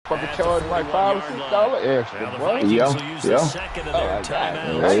charge like $5 or $6 extra, boy.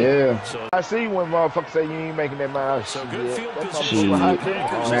 Yeah. I see when motherfuckers say you ain't making that money. Shit.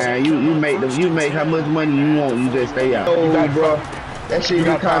 Man, you make how much money you want, you just stay out. Oh, bro. That shit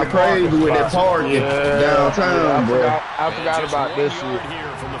be kind of crazy with that parking downtown, bro. I forgot about this shit.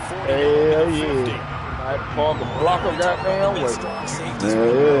 Hell yeah. I park a block of goddamn way.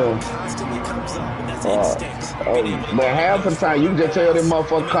 But half the time you can just tell them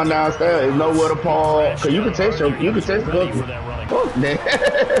motherfuckers come downstairs, there's nowhere to park. Cause you can test the cookie. Fuck that.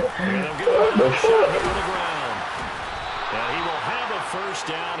 What the fuck?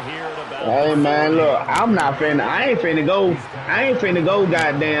 Hey man, look, I ain't finna go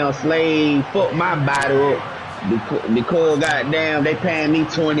goddamn slave, fuck my body up because goddamn they paying me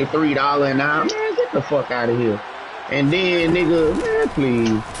 $23 an hour. Man, get the fuck out of here. And then nigga, man,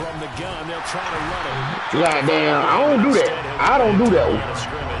 please. From the gun, they'll try to run it. Goddamn, I don't do that. I don't do that.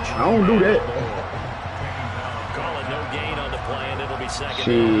 I don't do that. Call it no gain on the play, and it'll be second.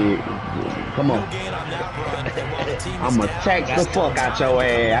 Shit, come on. I'ma tax the fuck out your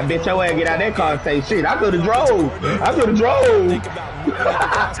ass. I bet your ass get out that car and say, shit, I could've drove. I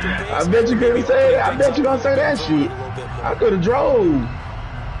bet you couldn't say it. I bet you gonna say that shit. I could've drove.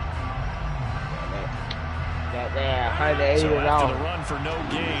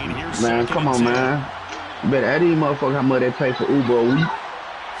 Man, come on, man. Better ask these motherfuckers how much they pay for Uber a week.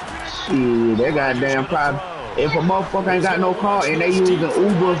 Shit, they goddamn probably. If a motherfucker ain't got no car and they using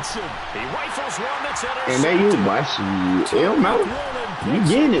Uber, and they use my shit, hell no. You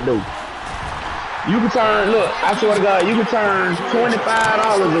getting it though. You can turn, look, I swear to God, you can turn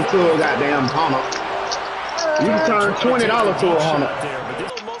 $25 into a goddamn Honda. You can turn $20 to a Honda.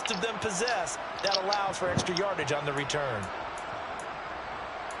 Most of them possess. That allows for extra yardage on the return.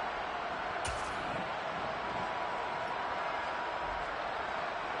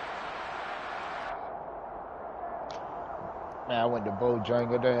 Man, I went to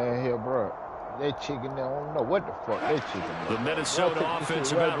Bojangles down here, bro. That chicken, I don't know what the fuck that chicken is. The Minnesota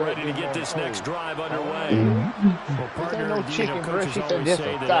offense about ready to get this next drive underway. There ain't no chicken, bro. She said this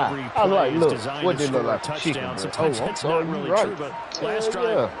a thigh. I was like, look, what they look like? Chicken, bro. Oh, I'm sorry, you right. Last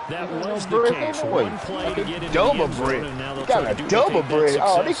drive, that was the case. One play to get double bread. You got a double bread.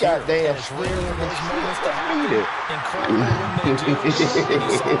 Oh, they got damn shrimp and shit.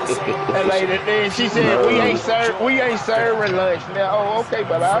 And later then she said, we ain't serving lunch now. Oh, okay,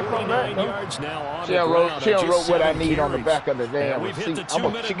 but I'll come back. She done wrote what I need on the back of the damn receipt.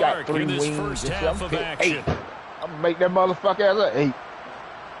 She got 3 wings and shit. I'm gonna pick 8. I'm gonna make that motherfucker as an 8.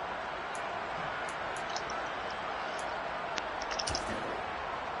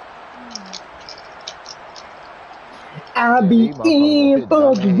 I be in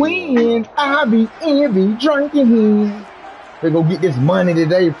for the win. I be in, drinking. They go get this money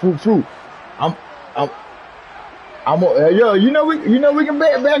today, fruit. Yo, you know we can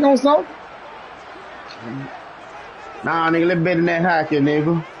bet back on something. Nah, nigga, let's bet in that hockey,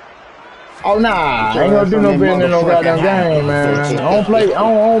 nigga. Oh nah, I ain't gonna do no betting in no goddamn game, man. I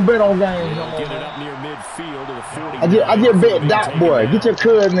don't bet on games. I just bet Doc boy. Get your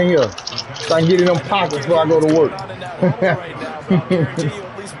cousin in here so I can get in them pockets before I go to work.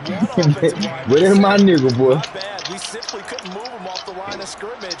 But it's my nigga, boy. We simply couldn't move him off the line of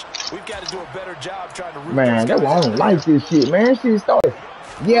scrimmage. We've got to do a better job trying to root. Man, that's why I don't like this shit, man. Shit started.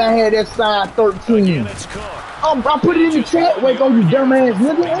 Yeah, I had that side 13. I put it in the chat. Wake on you dumbass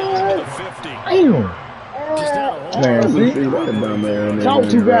nigga. Damn. Man, see? Talk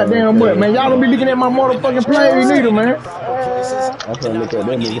too goddamn much, man. Y'all don't be looking at my motherfucking plays neither, man. I'm finna look at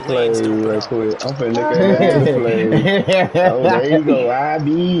that nigga play real quick. I'm finna look at that nigga play. Oh, there you go. I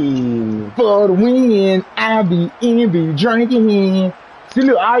be for the win. I be drinking. See,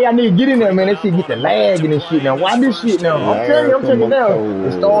 look, all y'all need to get in there, man. That shit get the lagging and shit now. Why this shit now? I'm taking it down.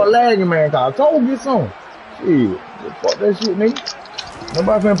 It start lagging, man. Cause I told you some. Shit. Fuck that shit, nigga.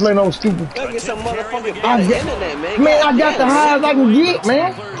 Nobody finna play no stupid. Get some motherfucking internet, man. Man, I got the highest I can get,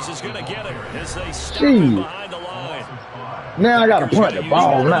 man. Shit. Now I gotta punt the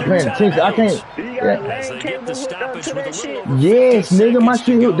ball. I'm not paying attention. I can't. Yes, nigga, my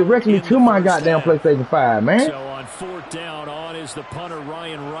shit hooked directly to my goddamn PlayStation 5, man. So on 4th down, on is the punter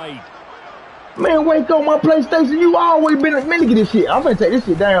Ryan Wright. Man, wake up my PlayStation. You always been a minute this shit. I'm gonna take this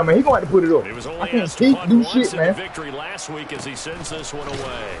shit down, man. He gonna have to put it up. I can't do shit, man. Victory last week as he sends this one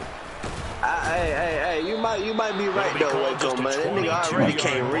away. Hey, you might be right though, Waco, man. That nigga already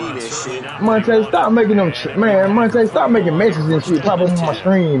can't read this shit. Monte, stop making them, man. Monte, stop making messages and shit pop up on my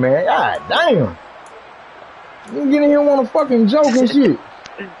screen, man. God damn. You get in here and want to fucking joke and shit.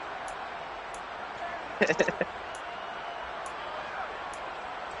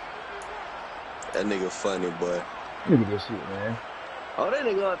 That nigga funny, boy. Look at this shit, man. Oh, that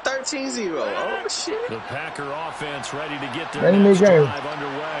nigga 13-0. Oh, shit. The Packer offense ready to get their next drive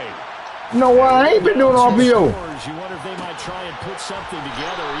underway. You know what? I ain't been doing RPO. You wonder if they might try and put something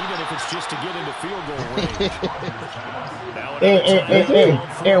together, even if it's just to get into field goal range.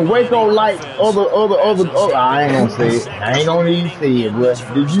 and Waco like other. I ain't gonna say it. I ain't gonna even say it, but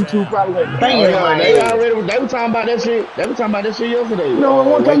the YouTube probably went bang. They were talking about that shit. They were talking about that shit yesterday. No,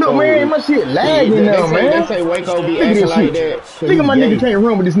 one time, look, man, my shit lagging now, man. They say Waco be acting like that. Look at my nigga can't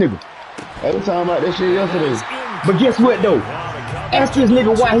run with this nigga. They were talking about that shit yesterday. But guess what though? Ask this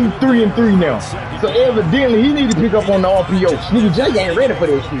nigga why he 3-3 now. So evidently he need to pick up on the RPO. Nigga Jake ain't ready for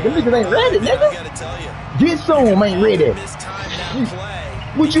that shit. Them niggas ain't ready, nigga. Get some ain't ready.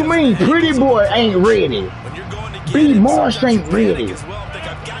 What you mean? Pretty boy ain't ready. B Marsh ain't ready.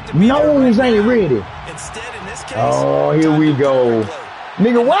 Nose ain't ready. Oh, here we go.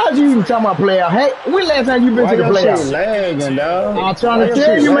 Nigga, why is you even talking about playoff? Hey, when last time you been to the playoffs? Lagging, dog. I'm trying to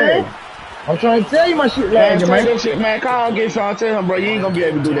tell you, man. I'm trying to tell you my shit lagging, man. That shit, man. Call get Sean, tell him, bro. You ain't gonna be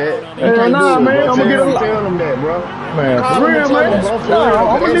able to do that. Nah, man. I'm gonna get a tell him that, bro. Man, for real, man.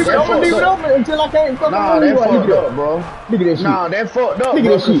 Nah, I'm gonna leave it open until I can't fucking that fucked up, bro. Look at that shit. Nah, that fucked up, Look at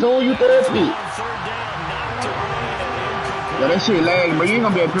bro. that shit. Soon you throw that shit. Yeah, that shit lagging, bro. You ain't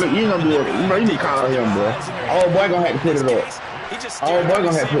gonna be able to play. You ain't gonna do it. Bro, you need to call him, bro. Old boy gonna have to put it up. Old boy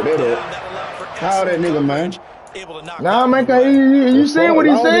gonna have to put that up. Call that nigga, man. Nah, man, you see what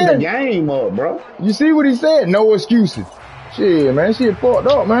he said? The game up, bro. You see what he said? No excuses. Shit, man, shit fucked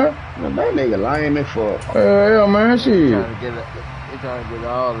up, man. That nigga lying me fuck. Yeah, man, shit. He trying to get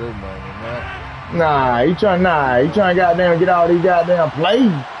all this money, man. Nah, he trying to goddamn get all these goddamn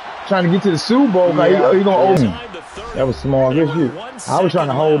plays. Trying to get to the Super Bowl, cause he gonna owe me. That was smart, good shit. I was trying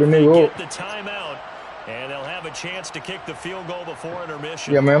to hold the nigga up. And they'll have a chance to kick the field goal before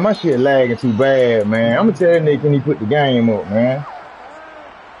intermission. Yeah, man, my shit lagging too bad, man. I'm gonna tell that nigga when he put the game up, man.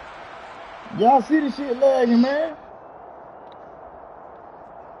 Y'all see the shit lagging, man?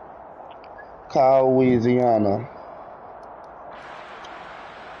 Call Louisiana.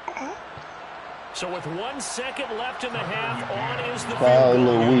 So with 1 second left in the half, on is the Call field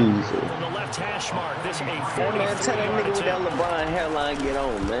goal Louise. from the left hash mark. This a 40 Man, tell that nigga with that LeBron hairline get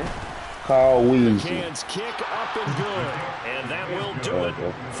on, man. Call Weezy. Hands kick up and good. And that will do it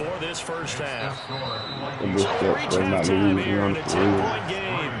for this first half. So we reach halftime here in a 10-point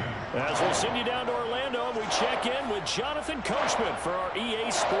game. As we'll send you down to Orlando, and we check in with Jonathan Coachman for our EA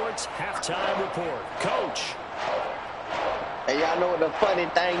Sports Halftime Report. Coach. Hey, y'all know what the funny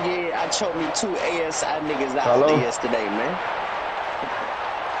thing is? I choked me 2 ASI niggas out there yesterday, man.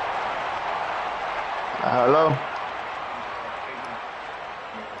 Hello?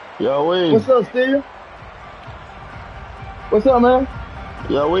 Yo, Wings. What's up, Steve? What's up, man?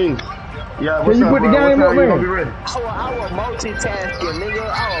 Yo, Wings. Yeah, Can you put the game up, man? I was multitasking, nigga.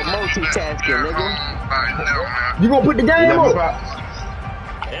 You gonna put the game up?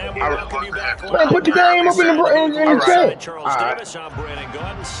 And we welcome you back. Man, put the game up in the chat. Charles Davis, I'm Brandon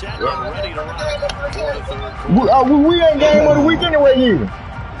Gordon, set and ready to rock. We ain't game of the week anyway, either.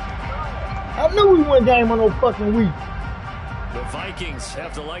 I knew we went game on no fucking week. The Vikings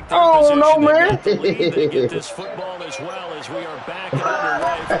have to like their oh, no, man. Get this football as well as we are back and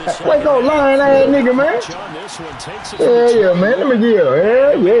underway for the Wake up, lying ass nigga, man. Yeah, man. Let me get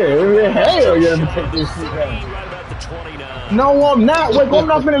it. Hell yeah. Let me take this shit down. No, I'm not. Wake up, I'm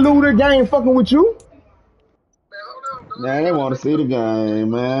not finna lose the game fucking with you. Man, they want to see the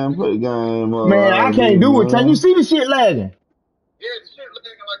game, man. Put the game up. Man, I can't do it. Can you see the shit lagging? Yeah, the shit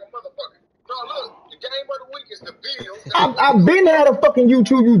lagging like a motherfucker. No, look, the game of the week is the Bills. I've been had a fucking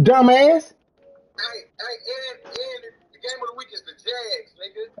YouTube, you dumbass. And the game of the week is the Jags,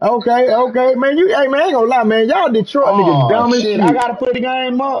 nigga. Okay, man. Hey, man, I ain't gonna lie, man. Y'all Detroit niggas dumb as shit. I gotta put the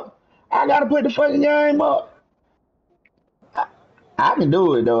game up. I gotta put the fucking game up. I can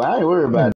do it though. I ain't worried about it.